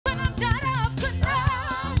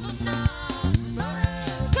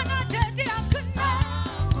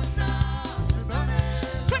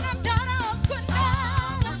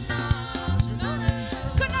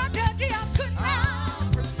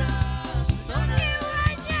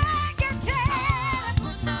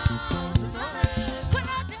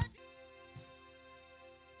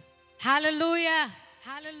Hallelujah.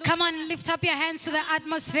 Come on, lift up your hands to the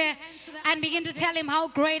atmosphere and begin to tell him how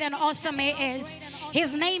great and awesome he is.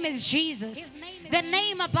 His name is Jesus, the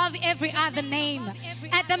name above every other name.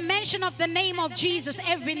 At the mention of the name of Jesus,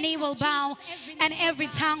 every knee will bow and every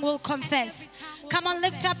tongue will confess. Come on,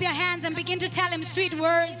 lift up your hands and begin to tell him sweet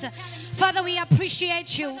words. Father, we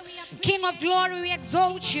appreciate you. King of glory, we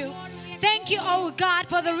exalt you. Thank you, oh God,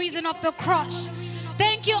 for the reason of the cross.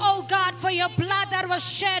 Thank you, oh God, for your blood that was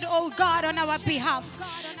shed, oh God, on our behalf.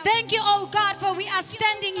 Thank you, oh God, for we are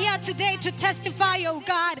standing here today to testify, oh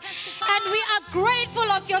God. And we are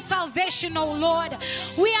grateful of your salvation, oh Lord.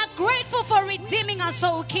 We are grateful for redeeming us,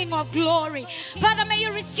 oh King of glory. Father, may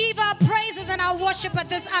you receive our praises and our worship at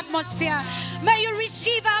this atmosphere. May you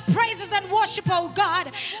receive our praises and worship, oh God.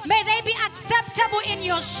 May they be acceptable in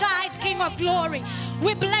your sight, King of glory.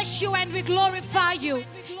 We bless you and we glorify you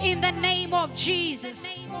in the name of Jesus.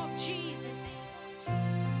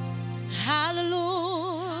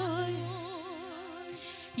 Hallelujah.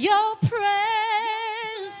 Your presence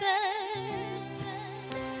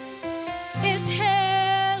is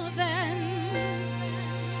heaven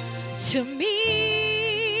to me.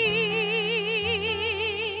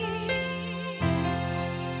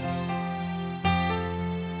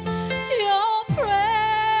 Your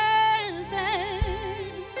presence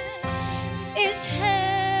is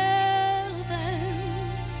heaven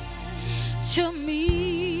to me.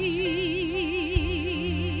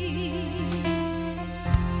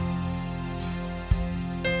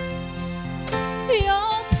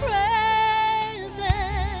 Your presence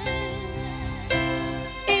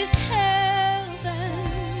is heaven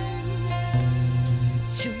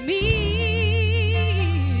to me.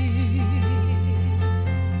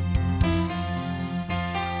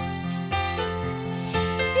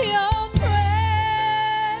 Your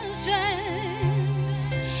presence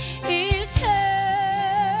is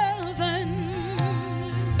heaven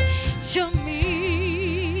to me.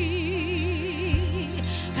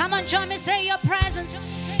 Come on, join me, say your presence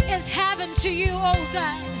is heaven to you, oh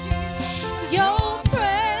God. Your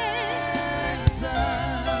presence,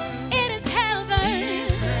 it is heaven.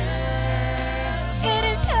 It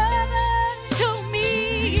is heaven to me.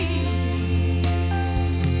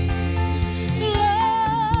 Lord,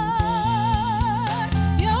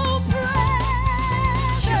 your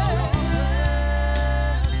presence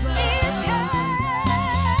is heaven.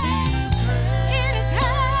 It is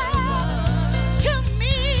heaven to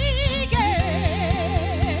me.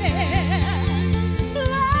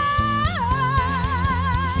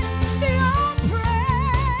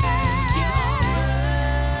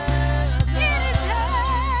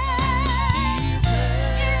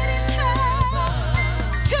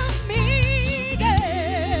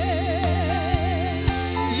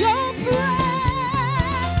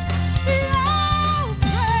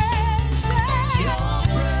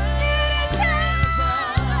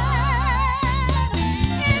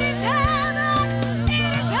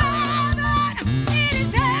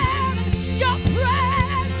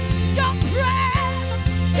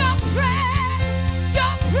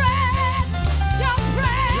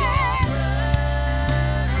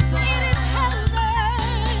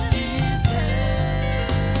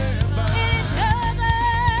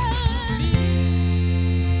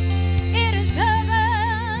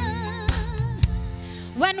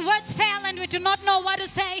 When words fail and we do not know what to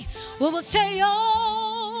say, we will say,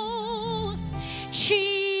 oh,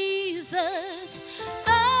 Jesus,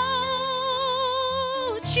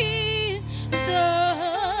 oh, Jesus.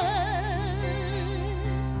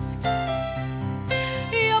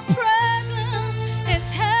 Your presence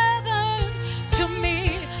is heaven to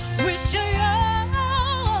me. We say,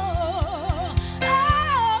 oh,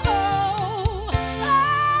 oh,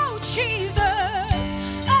 oh, Jesus.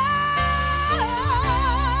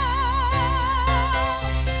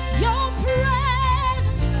 Your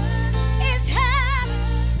presence is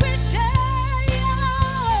heaven. We say,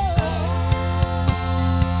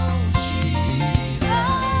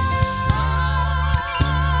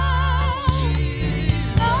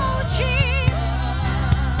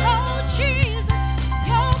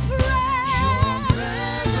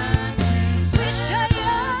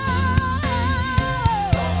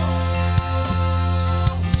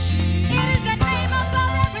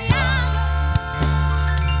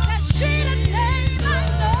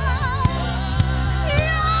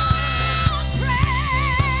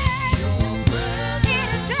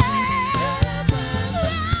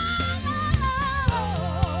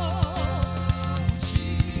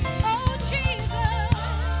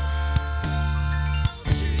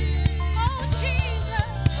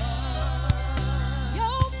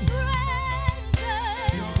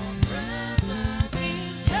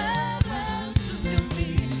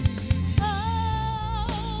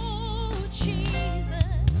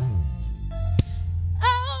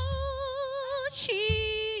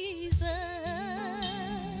 Jesus,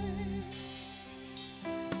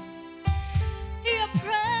 your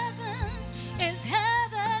presence is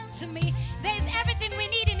heaven to me. There's everything we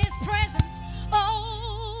need in his presence.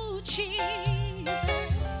 Oh, Jesus.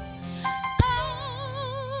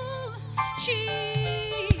 Oh, Jesus.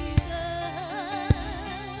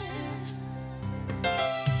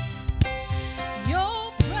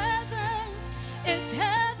 Your presence is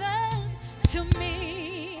heaven to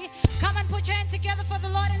me. Come and put your hands together for the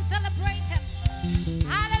Lord and celebrate him.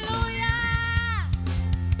 Hallelujah.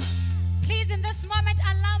 Please, in this moment,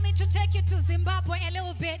 allow me to take you to Zimbabwe a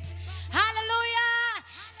little bit. Hallelujah.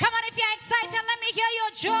 Come on, if you're excited, let me hear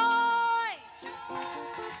your joy.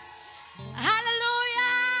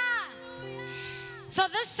 Hallelujah. So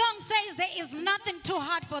this song says there is nothing too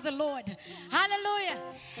hard for the Lord. Hallelujah.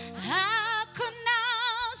 Hakuna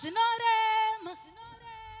zinorema.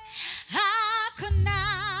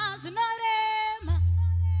 Hakuna zinorema.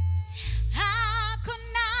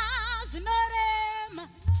 Hakuna zinorema.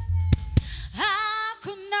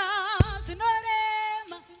 Hakuna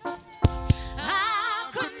zinorema.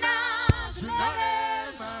 Hakuna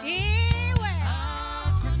zinorema. Iwe.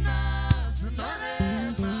 Hakuna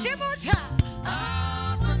zinorema. Shibuta.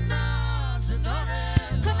 Hakuna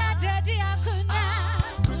zinorema. Kuna daddy hakuna.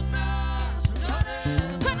 Hakuna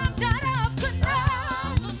zinorema. Kuna mdara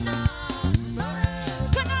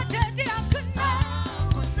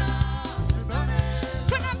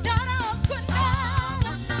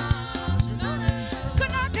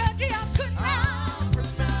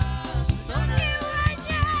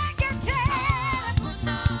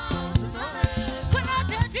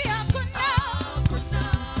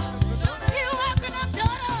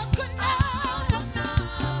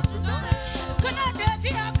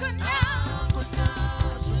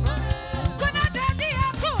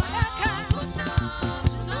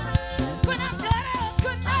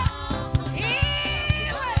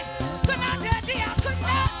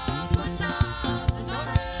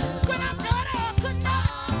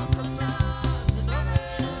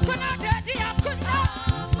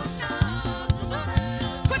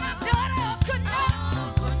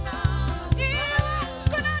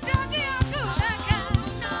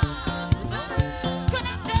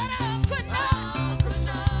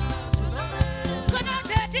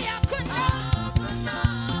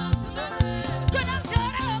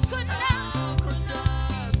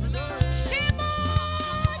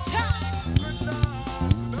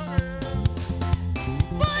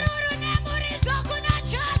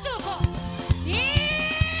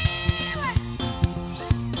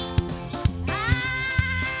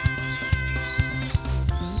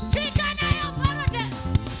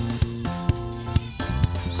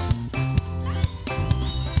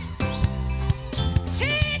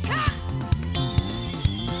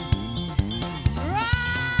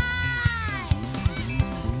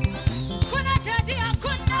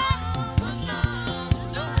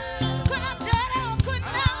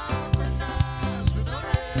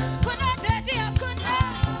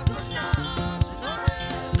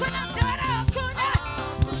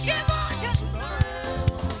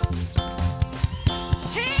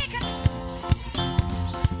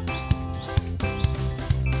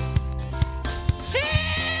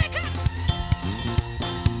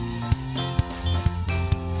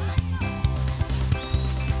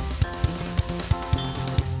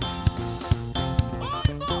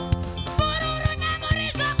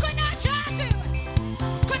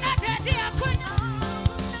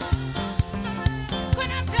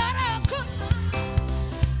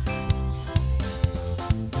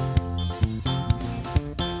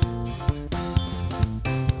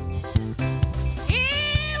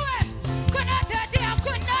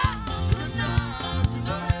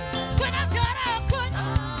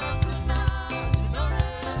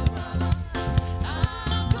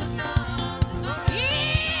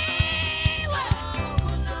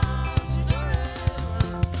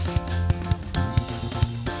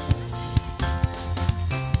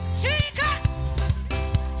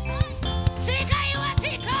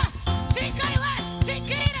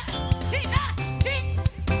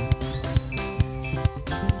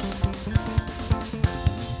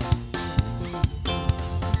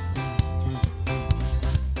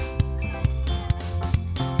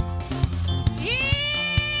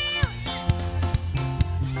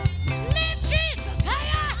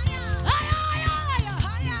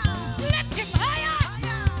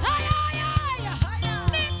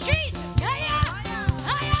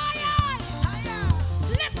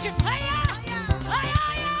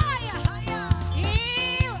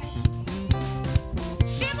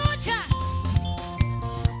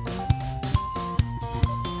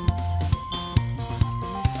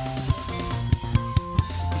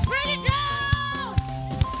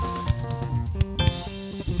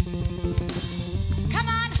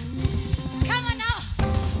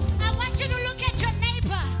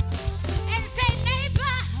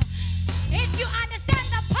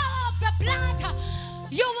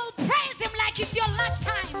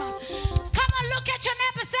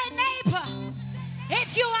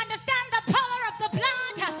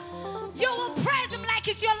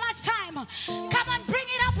Come on, bring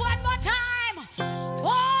it up one more time.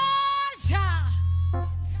 Oh, sir.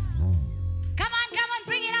 Come on,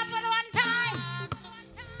 bring it up for the one time.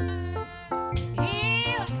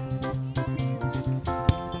 Yeah.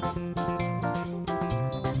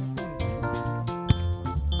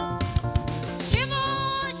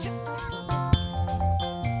 Shimos.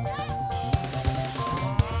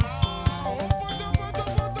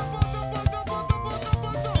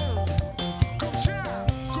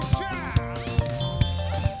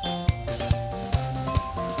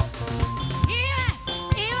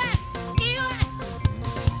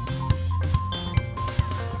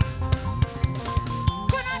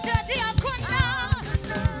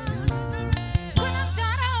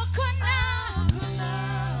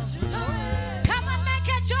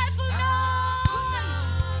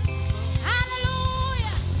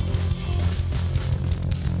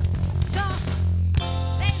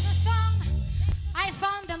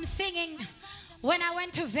 Singing when I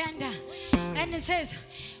went to Venda, and it says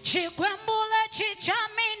Chikwembula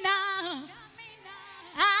Chichamina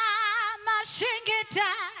Amashingita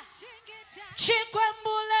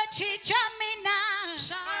Chikwembula Chichamina